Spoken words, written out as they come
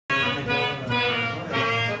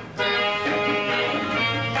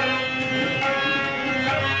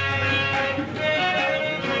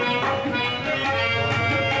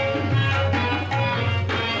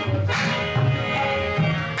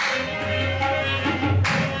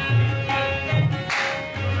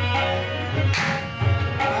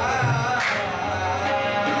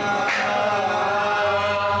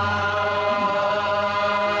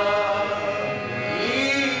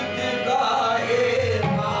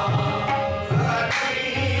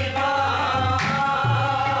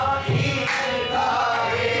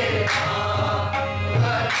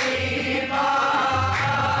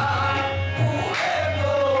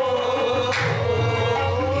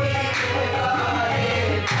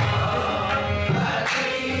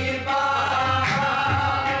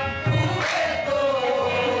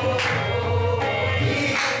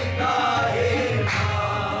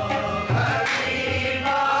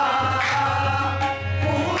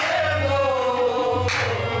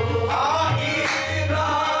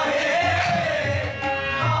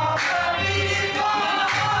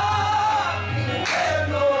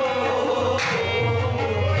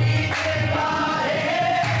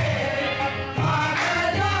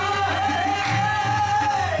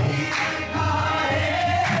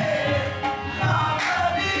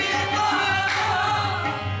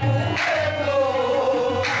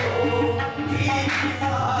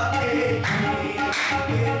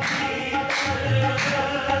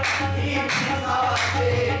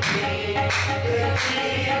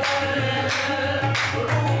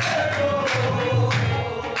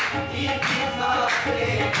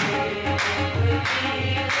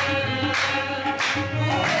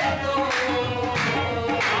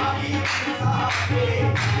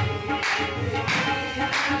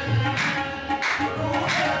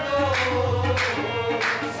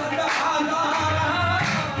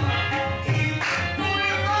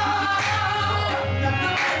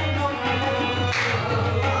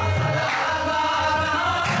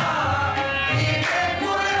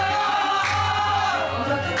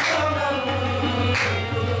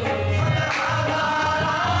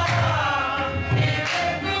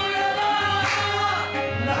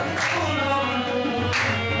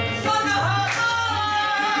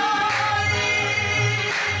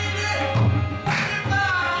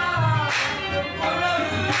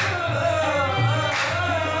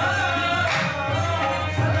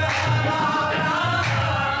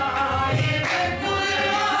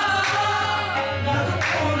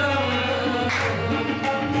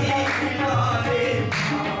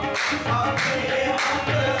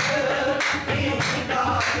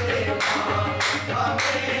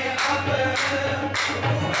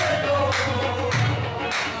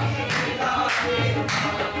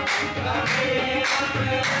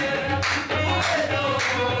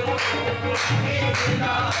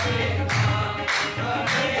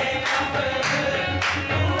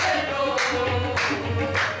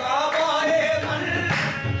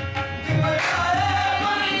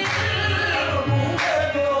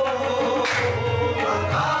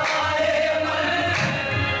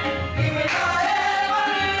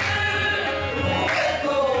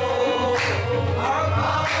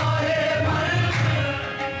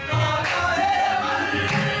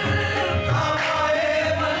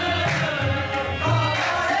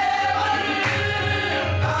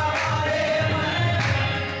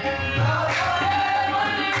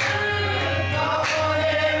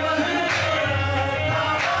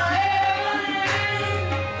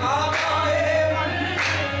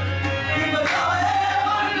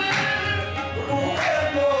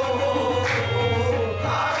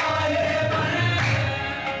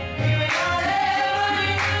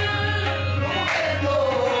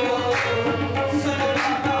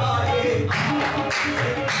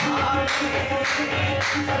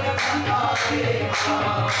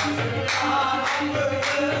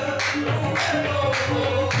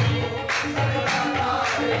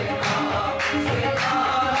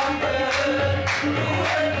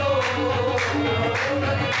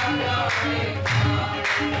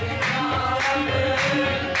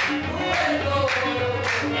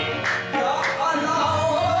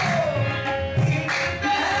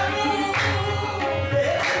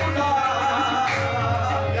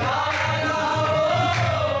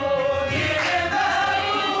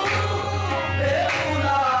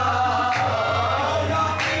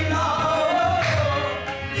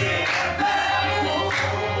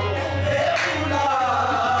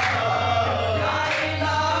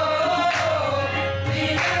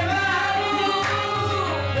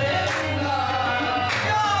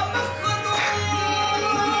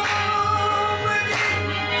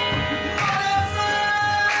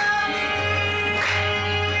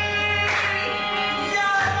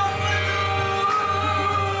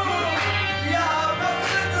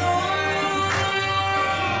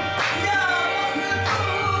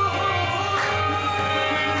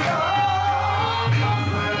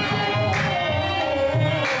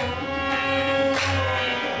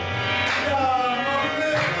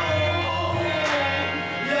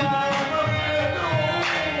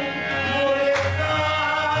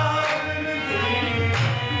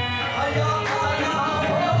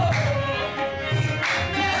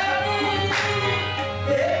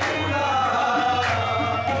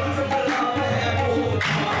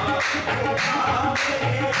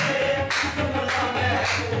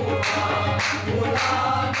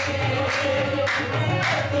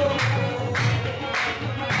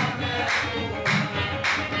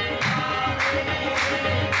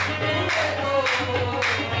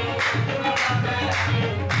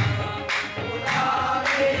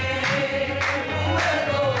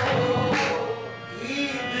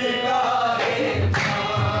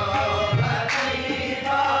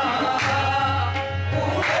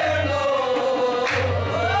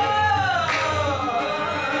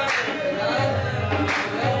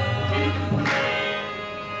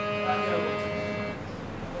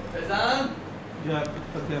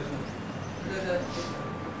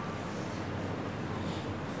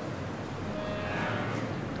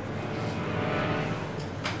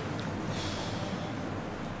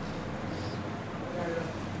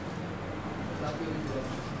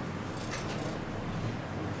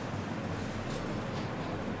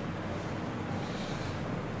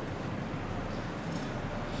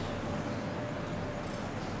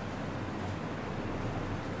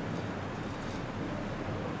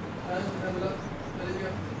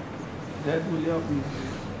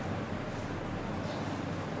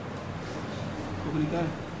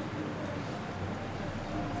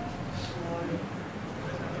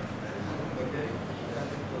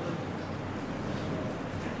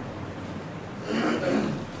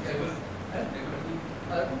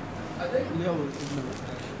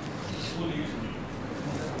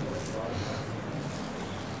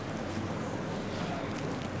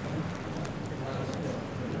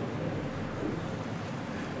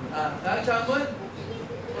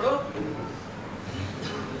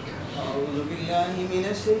أعوذ بالله من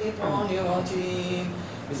الشيطان الرجيم.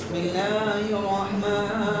 بسم الله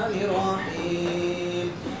الرحمن الرحيم.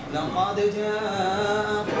 لقد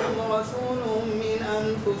جاءكم رسول من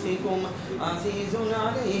أنفسكم عزيز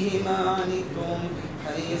عليه ما عنتم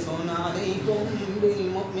حريص عليكم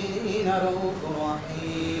بالمؤمنين رؤوف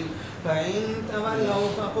رحيم. فإن تولوا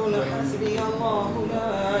فقل حسبي الله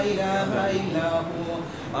لا إله إلا هو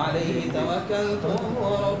عليه توكلت وهو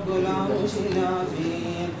رب العرش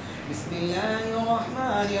العظيم. بسم الله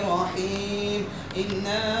الرحمن الرحيم.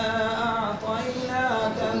 إنا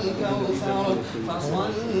أعطيناك الكوثر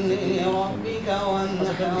فصل لربك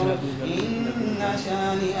وانحر إن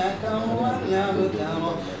شانئك هو الأبتر.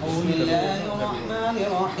 بسم الله الرحمن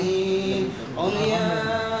الرحيم. قل يا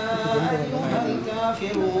أيها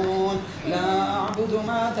الكافرون لا أعبد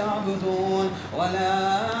ما تعبدون ولا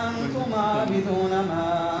أنتم عابدون ما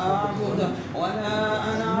أعبد ولا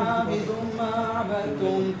أنا عابد ما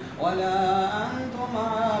عبدتم ولا أنتم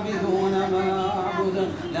عابدون ما أعبد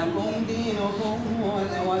لكم دينكم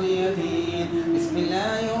ولي دين. بسم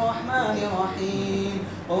الله الرحمن الرحيم.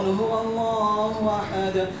 قل هو الله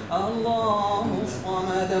أحد الله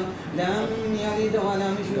الصمد لم يلد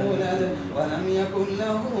ولم يولد ولم يكن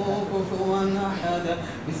له كفوا أحد.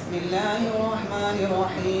 بسم الله الرحمن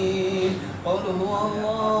الرحيم. قل هو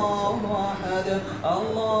الله أحد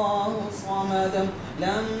الله الصمد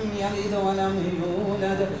لم يلد ولم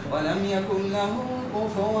يولد ولم يكن له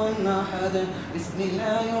كفوا أحد. بسم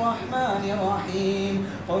الله الرحمن الرحيم.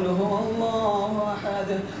 قل هو الله أحد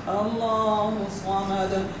الله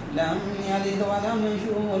الصمد لم يلد ولم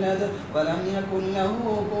يولد ولم يكن له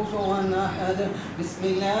كفوا أحد. بسم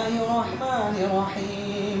الله الرحمن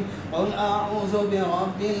الرحيم. قل أعوذ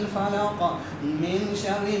برب الفلق من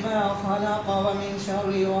شر ما خلق ومن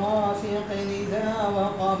شر غاسق إذا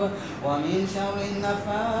وقب ومن شر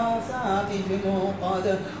النفاثات في العقد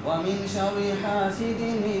ومن شر حاسد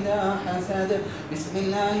إذا حسد. بسم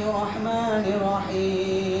الله الرحمن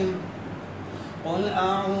الرحيم. قل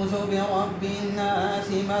أعوذ برب الناس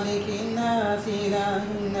ملك الناس إله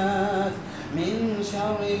الناس من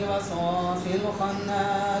شر الوسواس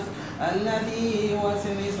الخناس الذي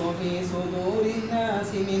يوسوس في صدور الناس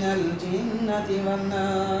من الجنة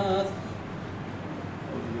والناس.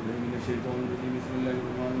 أعوذ بالله من الشيطان الرجيم. بسم الله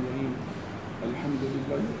الرحمن الرحيم. الحمد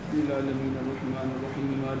لله رب العالمين الرحمن الرحيم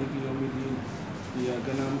مالك يوم الدين إياك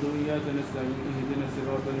نعبد وإياك نستعين اهدنا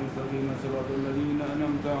الصراط المستقيم صراط الذين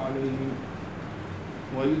أنعمت عليهم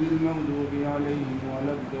غير المغضوب عليهم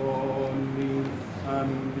ولا الضالين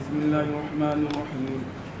آمين. بسم الله الرحمن الرحيم.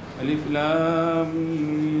 ألف لام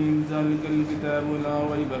ميم ذلك الكتاب لا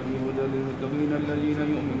ريب فيه هدى للمتقين الذين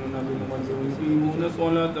يؤمنون بالغيب ويقيمون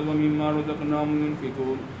الصلاة ومما رزقناهم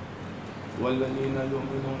ينفقون والذين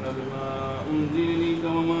يؤمنون بما أنزل إليك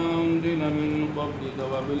وما أنزل من قبلك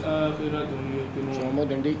وبالآخرة هم يوقنون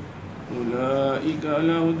أولئك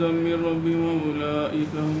على هدى من ربهم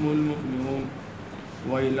وأولئك هم المفلحون.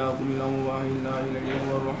 وإلهكم إله واحد لا إله إلا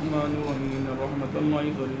هو الرحمن الرحيم. إن رحمة الله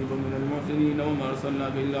قريب من المحسنين وما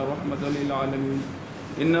أرسلناك إلا رحمة للعالمين.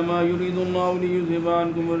 إنما يريد الله ليذهب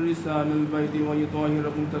عنكم الرجس أهل البيت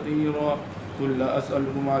ويطهركم تطهيرا. قل لا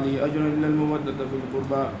أسألكم عليه أجرا إلا المودة في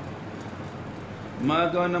القربى. ما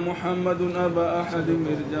كان محمد أبا أحد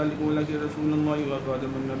من رجالكم ولكن رسول الله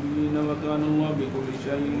وخاتم النبيين وكان الله بكل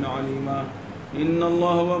شيء عليما. إن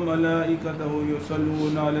الله وملائكته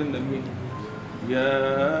يصلون على النبي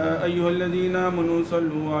يا أيها الذين آمنوا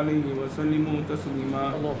صلوا عليه وسلموا تسليما.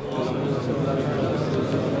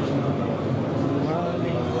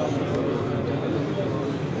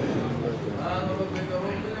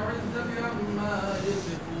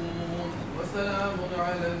 وسلام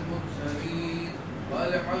على المرسلين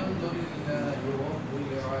वल्हम्दुलिल्लाहि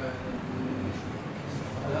रब्बिल आलमीन।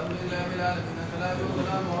 अल्हम्दुलिल्लाहि रब्बिल आलमीन। अस्सलातु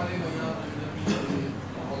वस्सलामु अलैका या सय्यिदल मुरसलीन।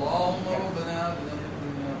 अल्लाहुम्मा रब्बना आतिना फिद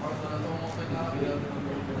दुन्या हसनतन व फिल आखिरति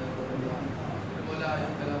हसनतन वला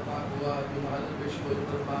इलाहा पाक हुआ जो हाजिर पेश हो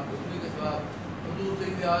पर पाक उसने के सवाब हुजूर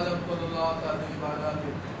सय्यद आलम सल्लल्लाहु अलैहि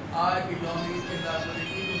वसल्लम आज की यौम ईद के नाज़रीन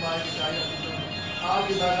की मुबारक शाया आज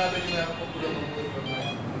की बारगाह में मैं आपको पूरा मकबूल फरमाया।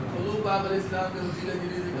 हुजूर पाक अलैहिस्सलाम के वसीले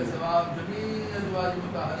जिले का सवाब जमीन अज़वाज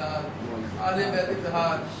मुतहहरात आले बैत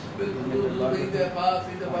इत्तेहाद बिल्कुल हुजूर ईद पाक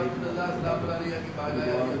सय्यद फातिमा सल्लल्लाहु अलैहि की बारगाह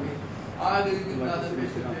में आज की नाज़र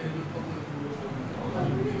पेश करते हैं जो कबूल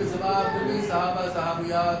के सवाब जमीन सहाबा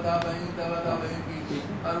सहाबिया ताबईन तबा ताबईन की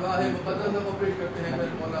अरवाह मुक़द्दसा को पेश करते हैं।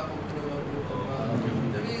 मेरे मौला को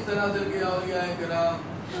जमीन सरासर के औलिया किराम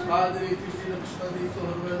क़ादरी चिश्ती नक्शबंदी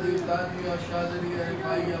सोहरवर्दी दानिया शाहज़री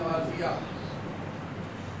अल-माइया वासिया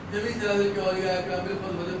जमीन सरासर के औलिया किराम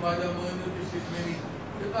बिल्कुल वजह ख्वाजा मोइनुद्दीन चिश्ती मेरी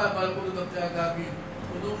फिक़ा मालकुल तबका का की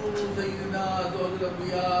हुजूर सय्यदना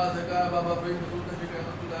ज़ोहरवर्दिया ज़का बाबा फरीद मसूद नशीक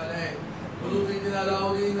रहमतुल्लाह अलैह हुजूर सय्यदना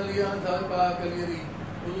अलाउद्दीन अलिया साहब पाक अलियरी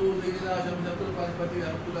हुजूर सय्यदना शमसुल पानीपती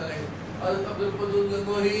रहमतुल्लाह अलैह हज़रत अब्दुल क़द्दूस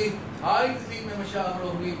गंगोही हाई तस्लीम में मशा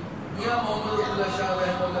अमरोही मियां मोहम्मद रसूलुल्लाह शाह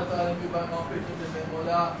रहमतुल्लाह ताला की बारगाह पेश करते हैं।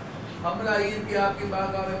 मौला हमरा ईद की आपकी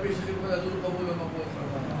बारगाह में पेश करके हुजूर कबूल व मकबूल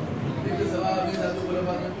फरमा। इनके सवाब भी हज़रत गुलाम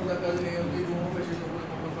ने पूरा कर दिए उनकी रूहों पे पेश कबूल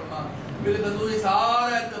मकबूल फरमा। बिलखसूस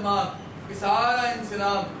सारा इत्तेमाम सारा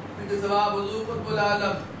इंसलाम इनके सवाब हुजूर कुतुबुल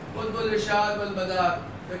आलम कुतुबुल इरशाद वल मदाद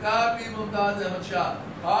ज़काती मुमताज अहमद शाह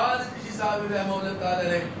आज किसी साहब रहमतुल्लाह ताला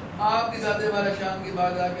अलैह आपकी ज़ात वाला शान की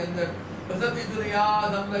बारगाह के अंदर बसत की दुनिया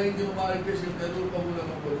हमरा ईद मुबारक पेश करते हैं। कबूल व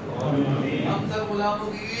मकबूल आमीन। हम सब गुलामों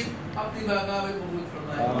की ईद अपनी बारगाह में कबूल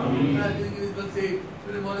फरमाए। मैं दिन की निस्बत से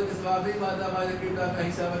मेरे मौला के सवाब ही वादा वाले किबला का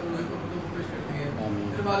हिस्सा में रूह को पेश करते हैं।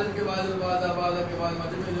 मेरे वालिद के बाद वादा के बाद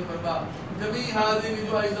मजमे जो फरमा जमी हाजिर की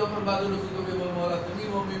जो आइज़ों पर बाद रसूलों के मौला तमी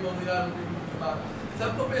मोमिन मोमिनात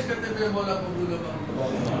सबको पेश करते हैं। मेरे मौला कबूल व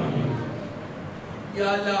मकबूल या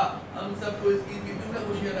अल्लाह हम सबको इस ईद की जुमला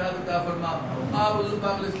खुशियां अता फरमा। आप हुजूर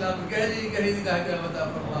पाक अलैहिस्सलाम की गहरी गहरी निगाह के अता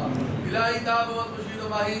फरमा। इलाही ताब व खुशी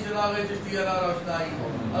माही चराग़ चिश्ती अला रोशनाई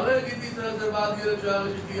अगर की तीसरा सरबाद की चराग़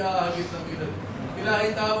चिश्ती आगे समीरत इलाही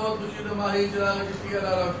ताब व खुशी माही चराग़ चिश्ती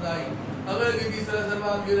अला रोशनाई अगर की तीसरा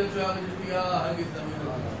सरबाद की चराग़ चिश्ती आगे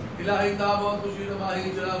समीरत इलाही ताब व खुशी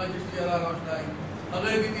माही चराग़ चिश्ती अला रोशनाई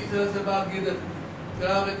अगर की तीसरा सरबाद की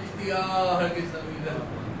चराग़ चिश्ती आगे समीरत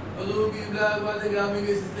हुजूर की इब्लाग वाले ग्रामी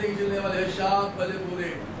के सिलसिले की चलने वाले शाह भले पूरे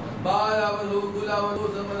बार आवर हो गुलावर हो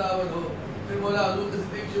समर आवर हो फिर मौला हुजूर के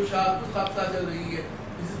सिलसिले की जो शाह कुछ खासा चल रही है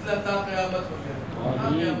इस सिलसिला ता क़यामत हो जाए।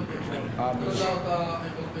 आमीन अल्लाह ताला ने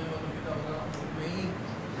किताब में